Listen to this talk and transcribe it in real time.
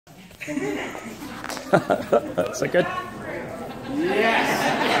Is that good?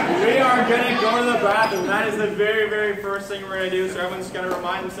 Yes, we are going to go to the bathroom. That is the very, very first thing we're going to do. So everyone's going to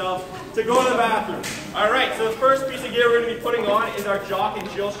remind themselves to go to the bathroom. All right, so the first piece of gear we're going to be putting on is our Jock and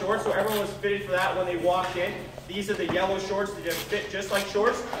Jill shorts. So everyone was fitted for that when they walked in. These are the yellow shorts. They just fit just like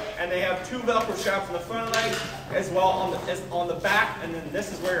shorts. And they have 2 Velcro straps on the front legs as well on the back. And then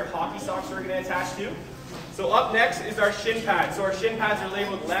this is where your hockey socks are going to attach to. So up next is our shin pads. So our shin pads are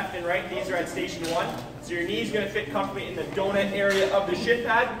labeled left and right. These are at station 1. So your knees are going to fit comfortably in the donut area of the shin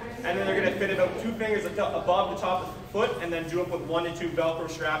pad. And then they're going to fit about 2 fingers above the top of the foot and then do it with 1 to 2 Velcro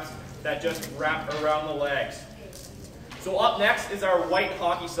straps that just wrap around the legs. So up next is our white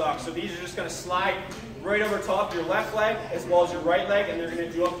hockey socks. So these are just going to slide right over top of your left leg as well as your right leg, and they're going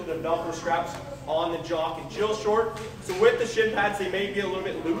to do up to the Velcro straps on the Jock and Jill short. So with the shin pads, they may be a little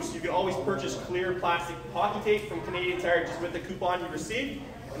bit loose. You can always purchase clear plastic hockey tape from Canadian Tire just with the coupon you receive.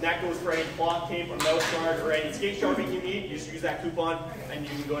 And that goes for any cloth tape or mouth guard or any skate sharpening you need. You just use that coupon and you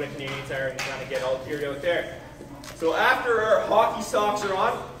can go to Canadian Tire and kind of get all geared out there. So after our hockey socks are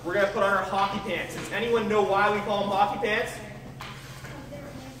on, we're going to put on our hockey pants. Does anyone know why we call them hockey pants?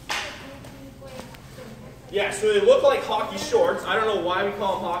 Yeah, so they look like hockey shorts. I don't know why we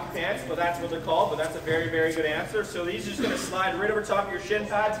call them hockey pants, but that's what they're called. But that's a very, very good answer. So these are just going to slide right over top of your shin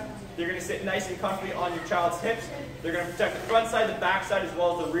pads. They're going to sit nice and comfy on your child's hips. They're going to protect the front side, the back side, as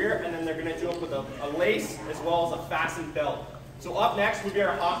well as the rear. And then they're going to do it with a lace as well as a fastened belt. So up next would be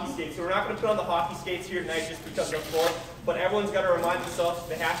our hockey skates. So we're not going to put on the hockey skates here tonight just because they're floor. But everyone's got to remind themselves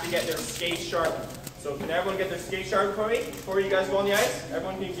they have to get their skates sharpened. So can everyone get their skates sharpened for me before you guys go on the ice?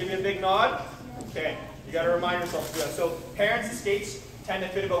 Everyone can give me a big nod? Okay. You got to remind yourself to do that. So parents' skates tend to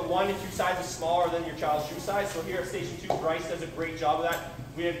fit about 1 to 2 sizes smaller than your child's shoe size. So here at Station 2, Bryce does a great job of that.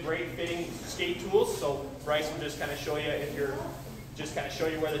 We have great fitting skate tools. So Bryce will just kind of show you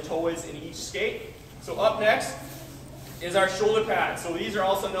where the toe is in each skate. So up next is our shoulder pads. So these are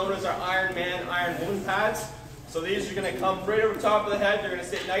also known as our Iron Man, Iron Woman pads. So these are going to come right over top of the head. They're going to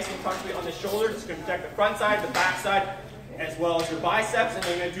sit nice and comfortably on the shoulder. It's going to protect the front side, the back side, as well as your biceps, and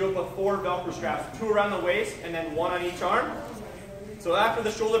they're going to do it with 4 Velcro straps, 2 around the waist and then 1 on each arm. So after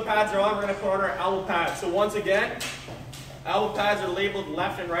the shoulder pads are on, we're going to put on our elbow pads. So once again, elbow pads are labeled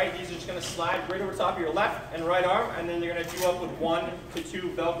left and right. These are just going to slide right over top of your left and right arm, and then they're going to do up with 1 to 2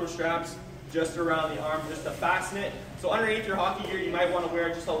 Velcro straps just around the arm just to fasten it. So underneath your hockey gear, you might want to wear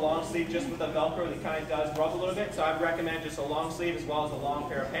just a long sleeve just with a Velcro that kind of does rub a little bit. So I'd recommend just a long sleeve as well as a long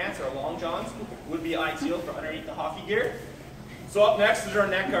pair of pants or a long johns would be ideal for underneath the hockey gear. So up next is our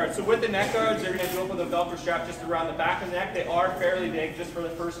neck guards. So with the neck guards, they're going to do up with a Velcro strap just around the back of the neck. They are fairly big just for the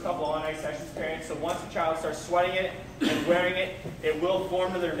first couple on-ice sessions parents. So once the child starts sweating it and wearing it, it will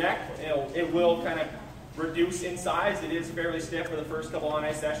form to their neck. It will kind of reduce in size. It is fairly stiff for the first couple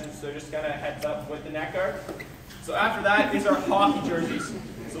on-ice sessions, so just kind of heads up with the neck guard. So after that is our hockey jerseys.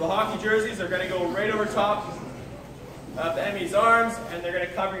 So the hockey jerseys are going to go right over top of the enemy's arms, and they're going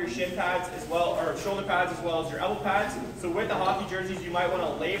to cover your shin pads as well, or shoulder pads as well as your elbow pads. So with the hockey jerseys, you might want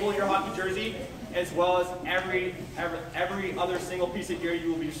to label your hockey jersey as well as every other single piece of gear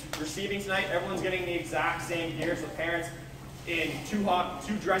you will be receiving tonight. Everyone's getting the exact same gear, so parents in two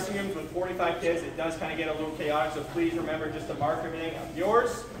dressing rooms with 45 kids, it does kind of get a little chaotic, so please remember just to mark everything of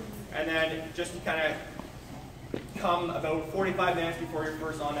yours, and then just to kind of come about 45 minutes before your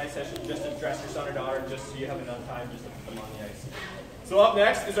first on-ice session just to dress your son or daughter, just so you have enough time just to put them on the ice. So up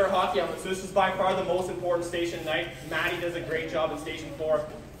next is our hockey helmet. So this is by far the most important station tonight. Maddie does a great job in Station 4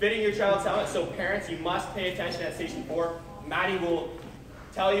 fitting your child's helmet, so parents, you must pay attention at Station 4. Maddie will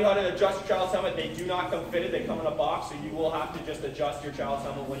tell you how to adjust your child's helmet. They do not come fitted, they come in a box, so you will have to just adjust your child's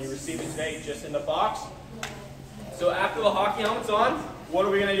helmet when you receive it today, just in the box. So after the hockey helmet's on, what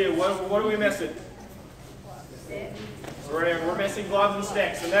are we going to do? What are we missing? So we're missing gloves and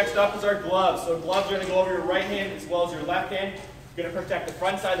sticks. So next up is our gloves. So gloves are going to go over your right hand as well as your left hand. Going to protect the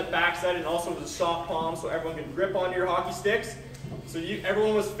front side, the back side, and also the soft palm so everyone can grip onto your hockey sticks. So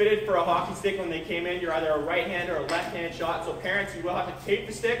everyone was fitted for a hockey stick when they came in. You're either a right hand or a left hand shot. So parents, you will have to tape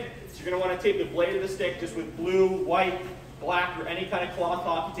the stick. So you're going to want to tape the blade of the stick just with blue, white, black, or any kind of cloth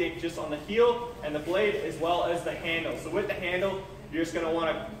hockey tape just on the heel and the blade as well as the handle. So with the handle, you're just going to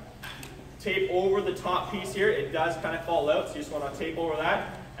want to tape over the top piece here. It does kind of fall out, so you just want to tape over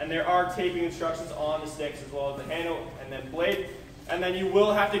that. And there are taping instructions on the sticks as well as the handle and then blade. And then you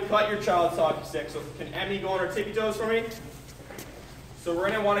will have to cut your child's hockey stick. So can Emmy go on her tippy toes for me? So we're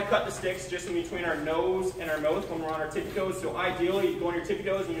going to want to cut the sticks just in between our nose and our mouth when we're on our tippy toes. So ideally, you go on your tippy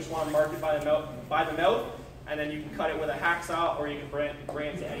toes and you just want to mark it by the mouth. And then you can cut it with a hacksaw, or you can bring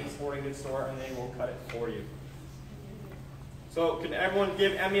it to any sporting goods store and they will cut it for you. So can everyone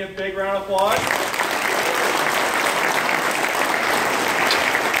give Emmy a big round of applause?